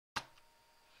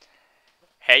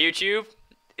Hey YouTube,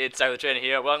 it's Dacothetrainer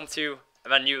here. Welcome to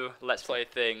my new Let's Play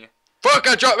thing. Fuck!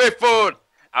 I dropped my phone.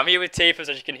 I'm here with Tapers,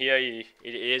 as you can hear. He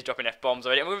is dropping F-bombs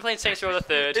already. And we're playing Saints Row the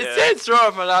Third. It says so.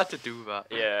 I'm allowed to do that.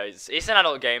 Yeah, it's an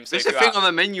adult game. So there's a thing on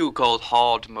the menu called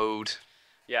hard mode.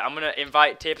 Yeah, I'm gonna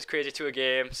invite Tapers Crazy to a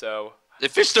game. So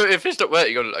if this don't work,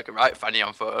 you're gonna look like a right fanny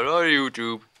on photo on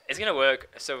YouTube. It's gonna work.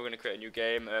 So we're gonna create a new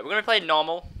game. We're gonna play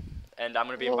normal, and I'm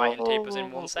gonna be inviting Tapers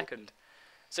in 1 second.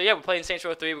 So yeah, we're playing Saints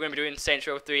Row 3. We're gonna be doing Saints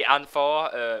Row 3 and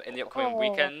 4 in the upcoming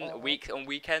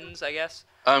weekends, I guess.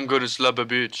 I'm gonna slap a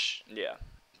bitch. Yeah,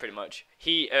 pretty much.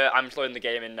 I'm loading the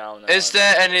game in now. Is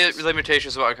there any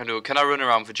limitations of what I can do? Can I run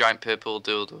around with a giant purple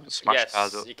dildo and smash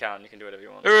cars up? Yes, you can. You can do whatever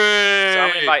you want. Hooray! So I'm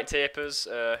gonna invite Tapers.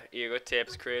 Here you go,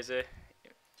 Tapers Crazy.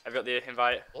 I've got the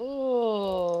invite.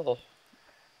 Oh.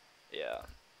 Yeah.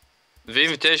 The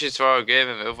invitation is for our game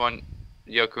and the other one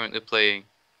you're currently playing.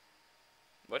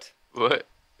 What? What?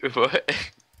 What?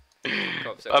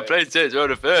 I'm playing Saints Row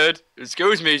the Third.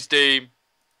 Excuse me, Steam.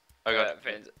 I got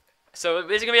it. So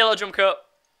there's gonna be a little drum cut.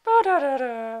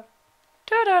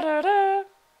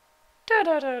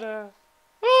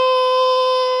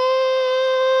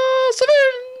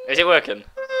 Is it working?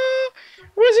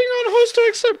 Waiting on host to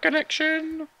accept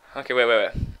connection. Okay,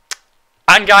 wait.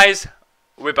 And guys,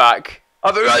 we're back.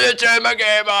 I forgot to turn my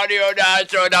game audio down,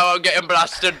 so now I'm getting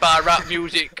blasted by rap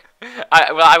music.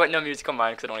 I went no music on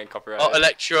mine because I don't get copyright. Oh,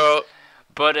 electro.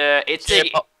 But it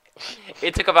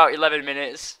took about 11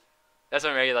 minutes. That's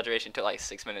not regular duration. It took like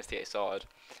 6 minutes to get sorted.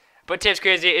 But Tips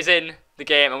Crazy is in the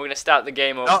game, and we're gonna start the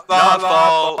game up. Not my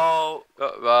fault.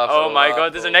 Oh my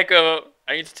god, there's an echo.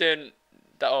 I need to turn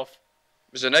that off.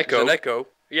 There's an echo. There's an echo.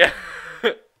 Yeah.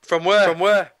 From where? From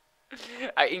where?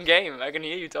 In game. I can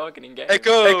hear you talking in game.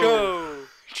 Echo.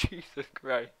 Jesus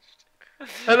Christ.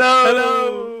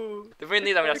 Hello. The thing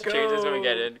is, I'm gonna have to change this when we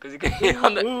get in, because you can hear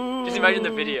on the. Just imagine the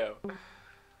video.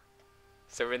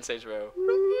 So we're in Saints Row.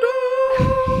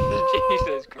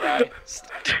 Jesus Christ.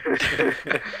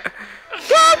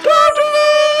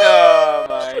 Oh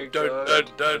my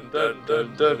god.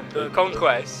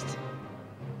 Conquest.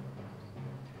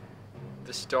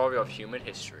 The story of human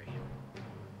history.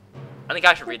 I think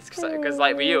I should read this because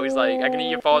like for you, it's like I can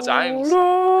hear you 4 times.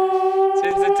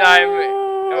 Since the time.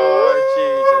 Oh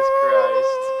Jesus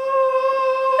Christ.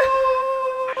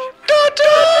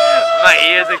 My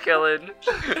ears are killing.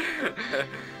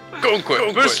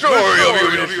 Conquest, the story of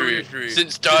human history.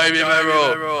 Since time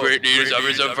immemorial, great leaders have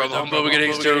risen from humble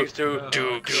beginnings to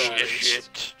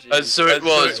shit. And so it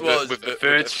was with the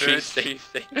third street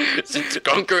since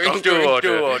conquering New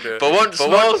Order. For one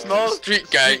small street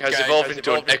gang has evolved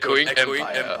into an echoing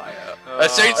empire. A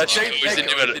Saints Echo is in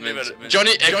development.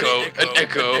 Johnny Echo and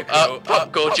Echo are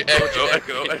pop culture Echo.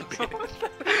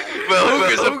 Well, who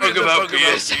gives a fuck about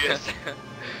PS?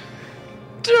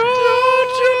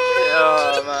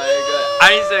 Oh my god. I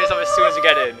need to say this as soon as we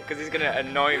get in, because he's gonna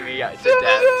annoy me to death.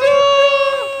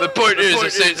 The point is,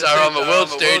 the Saints are on the world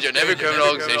stage and every criminal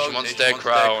organization wants their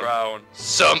crown.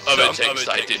 Some of it text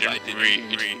I didn't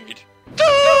read.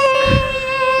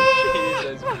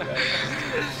 Jesus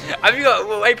Christ. Have you got,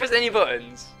 wait, press any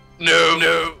buttons?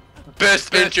 No.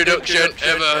 Best introduction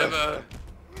ever.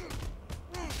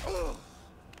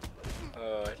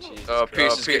 Oh, Jesus Oh,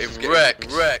 piece is getting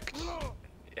wrecked.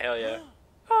 Hell yeah.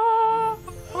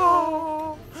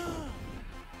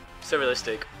 So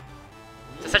realistic.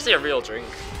 It's actually a real drink.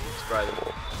 Try them.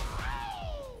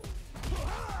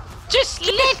 Just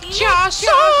let your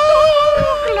soul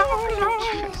glow.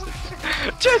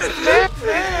 Just let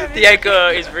the echo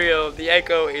is real. The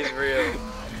echo is real.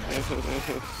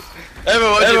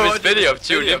 Everyone watching this video,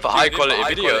 tune in for high quality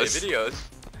videos.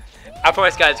 I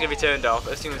promise guys, it's gonna be turned off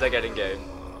as soon as I get in game.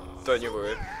 Don't you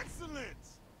worry.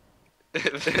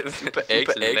 Super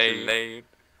excellent.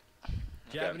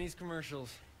 Japanese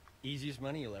commercials. Easiest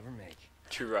money you'll ever make.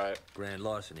 True right. Grand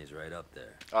larceny's right up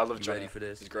there. I love Johnny. Ready for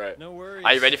this? It's great. No worries.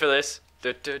 Are you ready for this?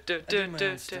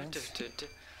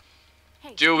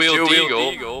 Dual wield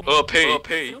eagle. OP.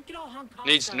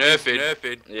 Needs nerfing.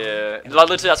 Yeah.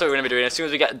 Literally that's what we're gonna be doing. As soon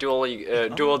as we get dual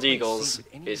eagles,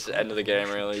 it's the end of the game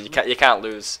really. You can't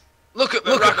lose. Look at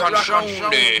the rack on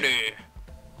Shawnee.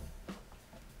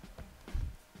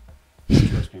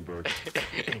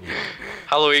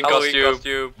 Halloween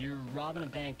costume. You're robbing a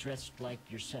bank dressed like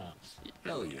yourselves.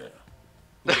 Hell yeah.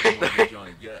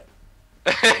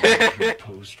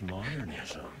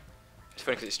 Postmodernism. It's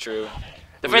funny because it's true.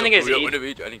 The funny thing is, he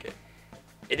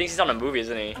thinks he's on a movie,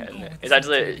 isn't he? And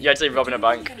you're actually robbing a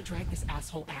bank. Gonna drag this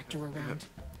asshole actor around.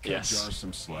 Yes. Jar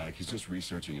some slack. He's just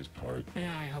researching his part.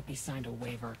 Yeah, I hope he signed a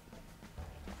waiver.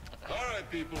 All right,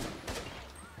 people.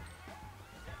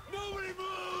 Nobody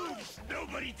moves.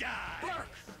 Nobody Everybody die!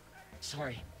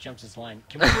 Sorry, jumped his line.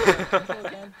 Can we go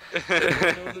again?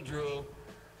 Know the drill.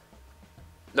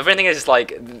 The funny thing is, like,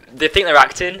 they think they're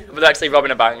acting, but they're actually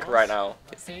robbing a bank right now.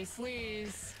 Say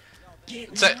sleaze.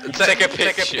 Take a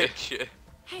picture.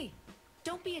 Hey,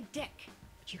 don't be a dick.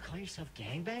 You call yourself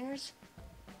gangbangers?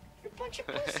 You're a bunch of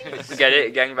pussies. Get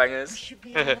it, You gangbangers? should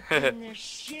be able to in their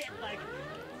shit like.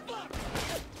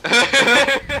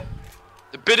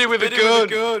 The biddy with a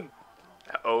gun.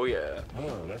 Oh yeah.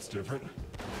 Oh, that's different.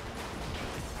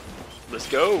 Let's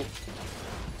go.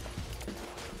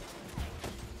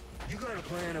 You got a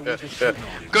plan or we just shooting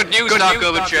all these? Good news,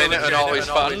 Dacothetrainer and all his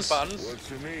fans. Works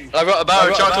for me. I've got a bar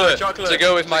of chocolate to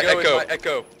go with my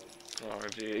Echo. Oh,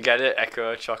 you get it,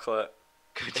 Echo chocolate.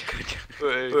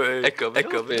 Echo.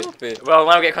 Well,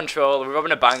 now we get control. We're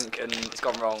robbing a bank, and it's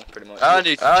gone wrong, pretty much. I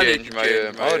need to change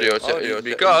my audio settings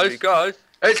because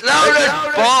it's loud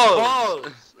as balls.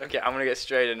 Okay, I'm gonna get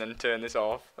straight in and turn this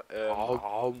off.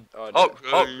 Oh, no.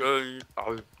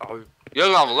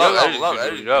 you're gonna love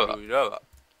it. You know that.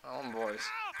 Oh, boys.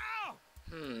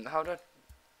 How do I...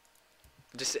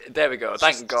 Just, there we go,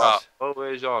 thank God.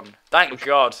 Always on. Thank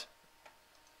God.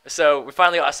 So, we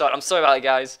finally got a start. I'm sorry about it,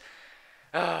 guys.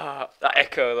 That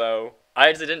echo, though. I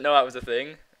actually didn't know that was a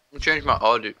thing. I changed my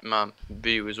audio, my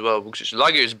view as well because it's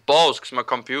laggy as balls because my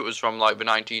computer's from like the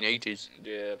 1980s.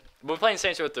 Yeah. We're playing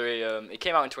Saints Row 3. It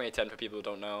came out in 2010 for people who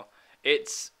don't know.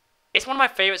 It's one of my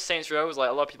favorite Saints Rows. Like,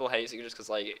 a lot of people hate it just because,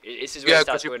 like, it's his way Yeah, to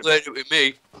start because you going... played it with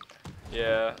me.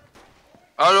 Yeah.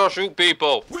 I don't shoot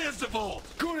people. Where's the vault?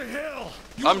 Go to hell!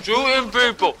 I'm shooting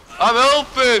people. I'm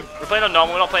helping. We're playing on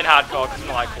normal. We're not playing hardcore because it's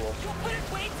not, like, cool.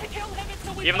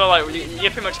 Even though, like, you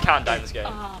pretty much can't die in this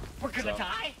game. We're gonna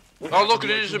die? Oh, look at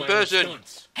it as a person.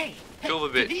 Hey, Kill the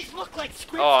do bitch. these look like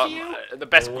scripts to you? The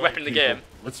best All right, weapon in the people, game.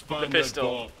 Let's find The pistol.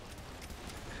 That vault.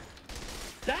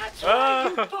 That's right,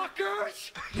 you Ah.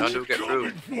 fuckers! How do we get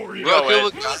through? Coming for We you. gotta kill Go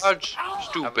the guards.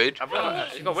 Stupid.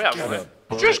 You got way out of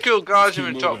it. Just kill guards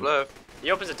in the top left.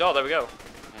 He opens the door. There we go.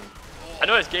 I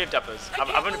know it's game tappers. I've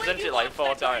 100%ed it like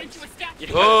 4 times. You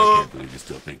know, Oh, I believe you're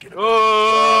still thinking about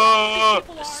oh.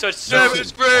 so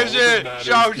Seven's crazy.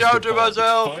 Shout out to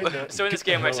myself. So in this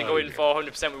game we're actually going for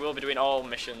 100%. We will be doing all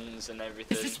missions and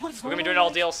everything. We're gonna be doing all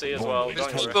DLC as well.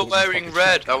 Don't worry. People wearing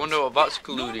red. I wonder what that's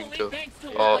alluding to.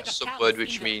 Or some word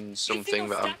which means something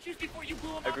that I'm...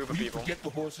 A group of people. Get the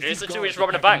horses. It's literally just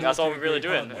robbing a bank. That's all we're really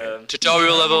doing.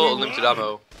 Tutorial level, unlimited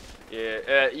ammo.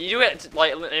 Yeah. You do get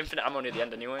like infinite ammo near the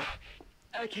end anyway.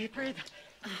 I can't breathe.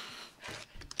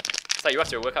 It's like you have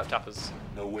to work out tappers.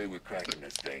 No way we're cracking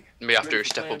this thing. Me after a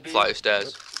step up flight of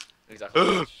stairs.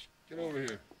 Exactly. Get over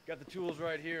here. Got the tools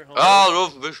right here, homie. I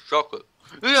love this chocolate.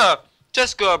 Yeah,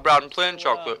 Tesco brand plain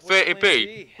chocolate,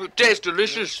 30p. It tastes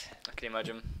delicious. I can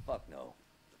imagine. Fuck no.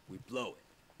 We blow it.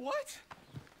 What?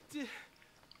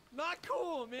 Not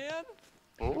cool, man.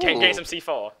 Getting some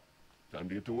C4. Time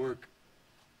to get to work.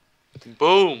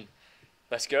 Boom.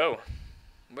 Let's go.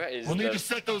 Where is We'll need to the...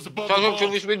 set those above the Can I look through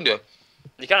vault. this window?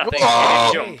 You can't think.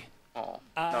 Oh. You can jump. Oh.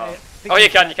 I Oh, you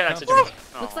can actually jump.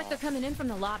 Looks like they're coming in from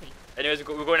the lobby. Anyways,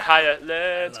 we're going higher.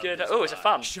 Let's get... Oh, it's a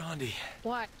fan. Shandi.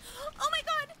 What? Oh my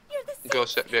god, you're the Go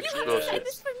set the You have to sign explosives.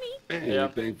 this for me. Yeah.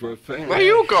 Anything for a fan. Where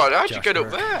you going? How'd you Josh get up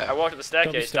Burke. I there? walked up the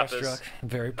Don't be staircase, tappers. starstruck. I'm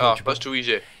very Oh, approachable. that's too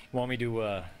easy. Want me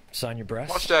to sign your breast?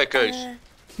 What staircase?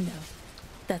 No,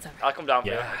 that's alright. I'll come down for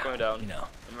you. Yeah. I'm coming down. You know.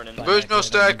 I'm running. There's no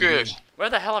staircase. Where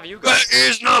the hell have you There gone?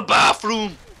 is no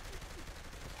bathroom.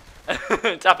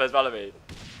 Tappers, follow me.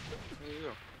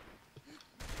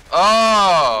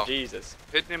 Oh, Jesus.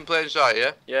 hidden in plain sight,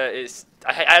 yeah? Yeah, it's...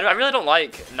 I really don't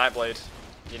like Nightblade.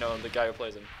 You know, the guy who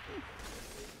plays him.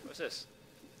 What's this?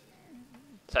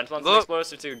 Sentinel an Look.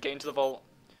 explosive to get into the vault.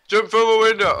 Jump through the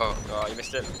window. Oh, Oh, you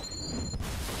missed it.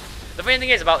 The funny thing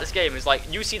is about this game is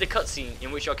like you see the cutscene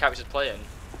in which your character's playing.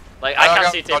 Like I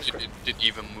can't see tapes. Didn't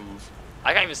even move.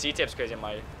 I can't even see tapes crazy on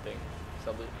my thing.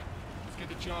 So, Let's get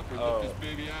the chopper and Oh. get this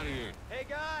baby out of here. Hey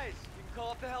guys, you can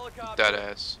call up the helicopter. Dead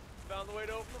ass. Found the way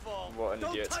to open the vault. what an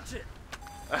Don't idiot! touch it.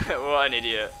 What an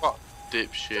idiot! What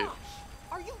dipshit.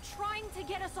 Are you trying to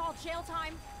get us all jail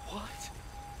time? What?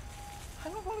 I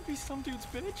don't want to be some dude's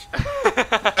bitch.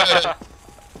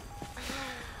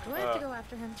 Do I have to go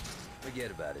after him?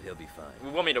 Forget about it. He'll be fine. We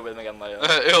will meet up with him again later.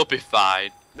 It'll be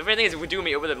fine. The funny thing is we do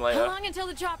meet up with him How later. long until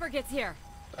the chopper gets here?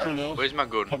 I don't know. Where's my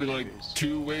gun? Probably like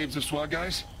 2 waves of SWAT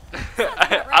guys.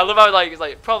 I love how like it's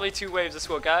like probably 2 waves of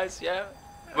squad guys. Yeah.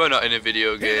 We're not in a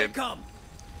video Here they game. come.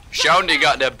 Shawnee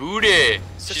got the booty.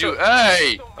 So- Shoot,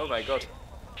 hey! Oh my god.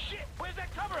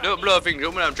 Don't blow things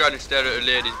up when I'm trying to stare at a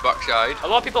lady's backside. A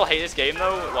lot of people hate this game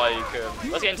though. Like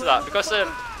let's get into that because a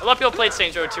lot of people played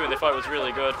Saints Row 2 and they thought it was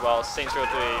really good, while Saints Row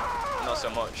 3 not so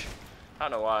much. I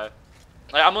don't know why.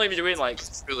 Like, I'm only doing like.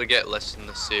 Really get less than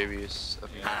the serious.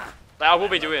 Like, I will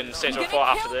be doing Saints Row 4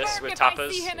 after this with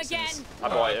tappers. I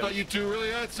bought I thought him. you two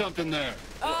really had something there.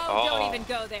 Oh, don't even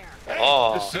go there. The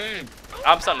Oh, same.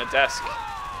 I'm sat on the desk.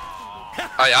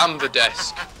 I am the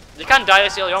desk. You can die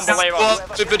this early on, but later on.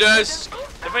 What to the desk?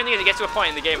 The funny thing is, it gets to a point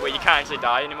in the game where you can't actually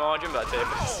die anymore. Do you remember that,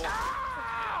 Tapers?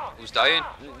 Who's dying?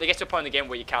 They get to a point in the game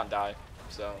where you can't die.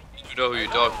 So. You know who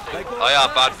you're talking to. I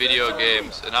have bad video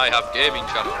games, and I have gaming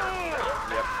channel.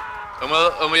 Yep.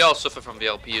 And we all suffer from the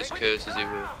LP's curse, as it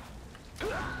were.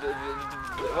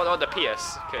 What the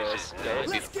PS curse?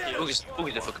 Who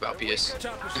gives a fuck about PS?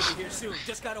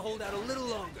 Just gotta hold out a little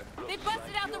longer. They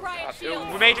busted out the riot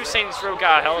shield. We may do Saints Row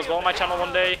God Hell as well on my channel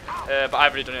one day, but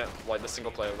I've already done it like the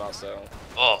single player without, so.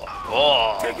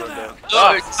 Oh.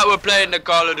 Look, we're playing the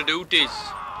Call of the Duties.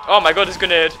 Oh my god, this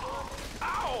grenade.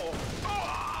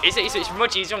 It's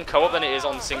much easier on co-op than it is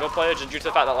on single player, just due to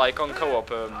the fact that like on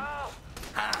co-op,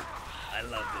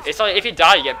 it's like if you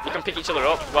die, you can pick each other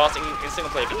up. Whilst in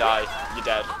single player, if you die, you're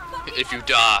dead. If you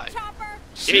die.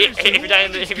 If you die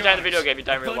in the video game, you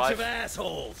die in real life.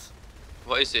 Assholes.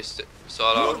 What is this?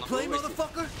 Sort Play,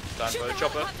 motherfucker. Time for the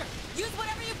chopper. Use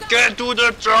whatever you've got. Get to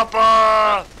the chopper!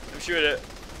 I'm shooting it.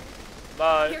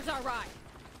 Bye. Here's our ride.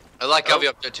 I like how the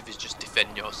objective is just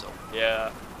defend yourself.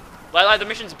 Yeah. Like the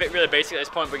mission's really basic at this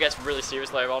point, but it gets really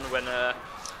serious later on when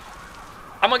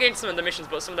I'm not getting some of the missions,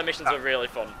 but some of the missions are really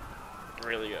fun.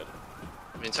 Really good.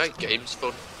 I mean, it's like game's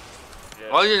fun.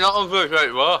 Yeah. Why are you not on Saints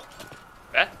Row?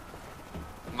 Eh?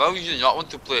 Why would you not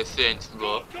want to play Saints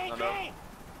Row? I know.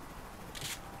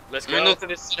 Let's I mean, go. look at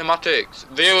the cinematics.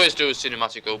 They always do a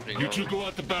cinematic opening. You two go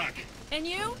out the back. And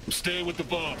you? Stay with the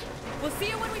vault. We'll see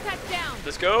you when we touch down.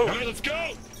 Let's go. All right, let's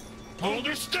go. Hold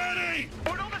her steady.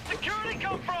 Where'd all the security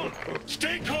come from?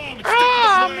 Stay calm and stick to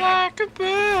the plan. a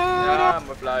bird. I'm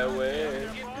gonna fly away.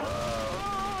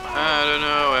 I don't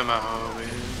know where my home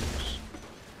is.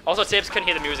 Also, Tibbs can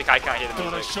hear the music. I can't hear the Thought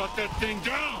I music. shut that thing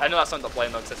down. I know that song's not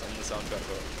playing though, because it's on the soundtrack.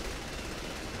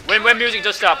 But when music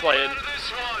does start playing,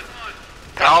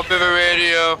 I'll be the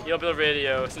radio. you'll be the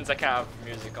radio since I can't have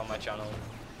music on my channel.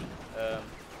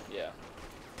 Yeah.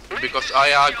 Because I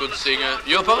am a good singer.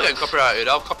 You'll probably get copyrighted.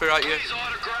 I'll copyright you.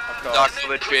 Of course.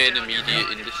 Dacothetrainer Media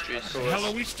Industries. Hell,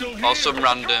 are we still here? Or some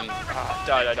random. Ah,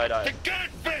 die. Get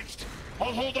it fixed.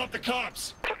 I'll hold off the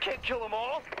cops. We can kill them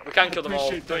all. Appreciate Don't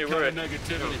that you kind worry. of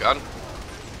negativity. You can.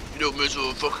 You don't mess with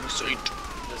a fucking saint.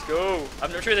 Let's go.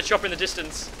 I'm sure the chopper in the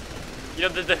distance. You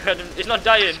know, it's not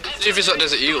dying. See if it's like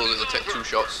Desert Eagle, it'll take 2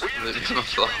 shots.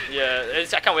 Yeah,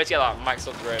 I can't wait to get that maxed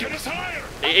up grade. Get us higher.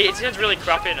 It sounds really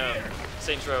crap in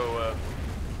Saints Row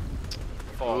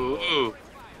 4. Ooh.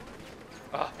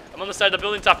 I'm on the side of the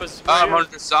building, tappers. I'm on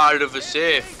the side of a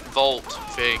safe vault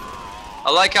thing. I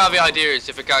like how the idea is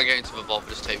if I can't get into the vault,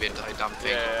 just take the entire damn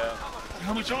thing. Yeah.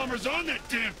 How much armor's on that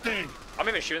damn thing? I'm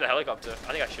even shooting the helicopter.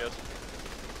 I think I should.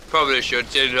 Probably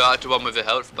should change that to one with a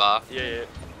health bar. Yeah.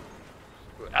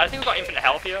 I think we've got infinite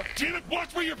health here. Damn it,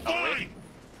 watch where you're flying.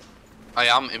 I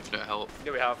am infinite health.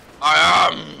 Here we have. I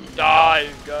am! Die,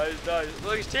 guys, die.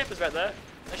 Look, his tapers right there.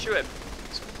 Let's shoot him.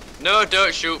 No,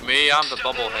 don't shoot me, I'm the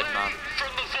bobblehead man.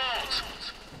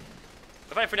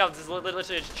 The funny thing now is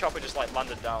literally a chopper just like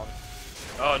landed down.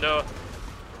 Oh no.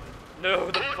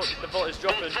 No, the bolt is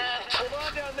dropping.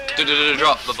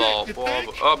 Drop the ball.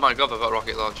 Oh my god, I've got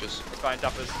rocket launchers. It's fine,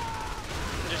 tappers.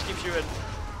 Just keep shooting.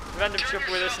 Random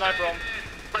chopper with a sniper on.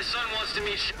 My son wants to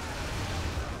meet you.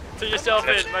 Turn yourself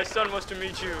in. My son wants to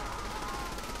meet you.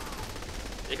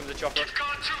 Here comes the chopper. You've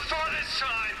gone too far this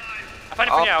time. I find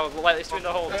it funny how like it's doing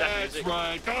the whole death That's music.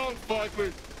 right. Don't fuck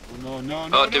with. Oh, no.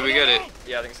 Oh, did we get it?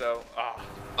 Yeah, I think so. Ah.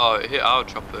 Oh, it hit our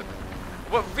chopper.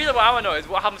 What I want to know is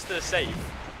what happens to the safe.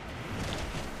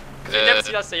 Because we never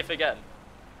see that safe again.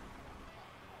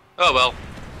 Oh well.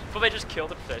 But they just killed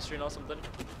the pedestrian or something.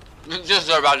 Just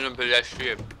a random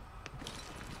pedestrian.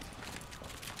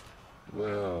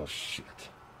 Well, shit.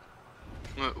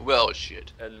 Well,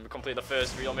 shit. And we complete the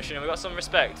first real mission and we got some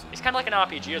respect. It's kind of like an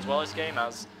RPG as well, this game,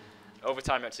 as over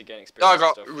time you actually gain experience I and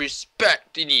got stuff.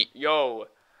 respect in it. Yo.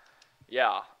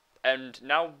 Yeah. And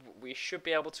now we should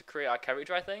be able to create our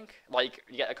character, I think. Like,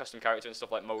 you get a custom character and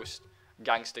stuff like most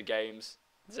gangster games.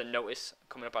 There's a notice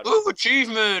coming up. Ooh,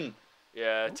 achievement!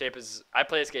 Yeah, Tapers. I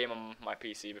played this game on my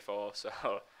PC before, so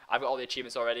I've got all the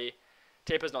achievements already.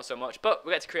 Tapers not so much, but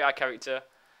we get to create our character.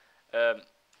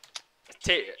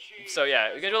 So yeah,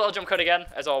 we're gonna do a little jump cut again,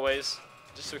 as always,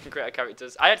 just so we can create our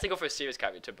characters. I had to go for a serious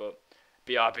character, but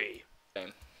BRB.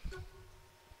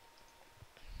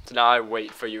 So now I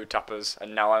wait for you, tappers,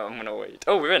 and now I'm gonna wait.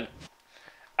 Oh, we're in.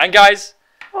 And guys.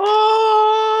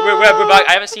 We're back.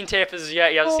 I haven't seen Taper's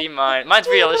yet. He hasn't seen mine. Mine's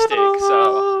realistic,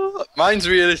 so. Mine's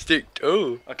realistic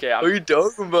too. Okay. What are you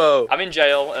talking about? I'm in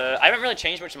jail. I haven't really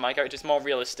changed much in my character. It's more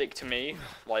realistic to me,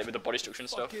 like with the body structure and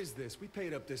stuff. What is this? We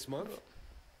paid up this month.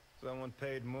 Someone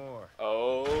paid more.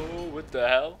 Oh, what the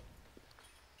hell?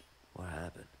 What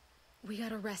happened? We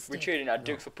got arrested. We're trading our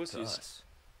dick for To pussies. us.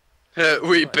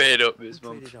 We paid up this We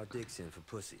month. traded our dicks in for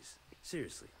pussies.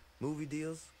 Seriously. Movie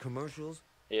deals, commercials.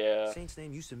 Yeah. Saint's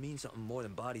name used to mean something more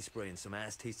than body spray and some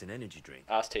ass-tasting energy drink.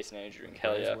 Ass tasting energy drink.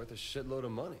 Hell Brand's yeah. worth a shitload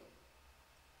of money.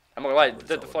 I'm not gonna lie. What it's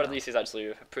The all Florida about. Lease is actually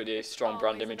a pretty strong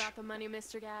brand Always image. about the money,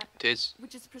 Mr. Gat. It is.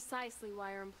 Which is precisely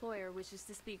why our employer wishes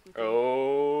to speak with you.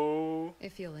 Oh.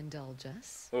 If you'll indulge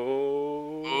us.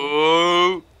 Oh.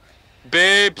 Oh,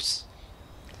 babes.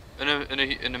 In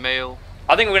a mail.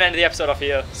 I think we're gonna end the episode off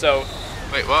here. So.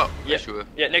 Wait, what? Yeah. Sure.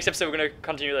 Yeah. Next episode we're gonna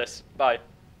continue this. Bye.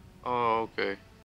 Oh, okay.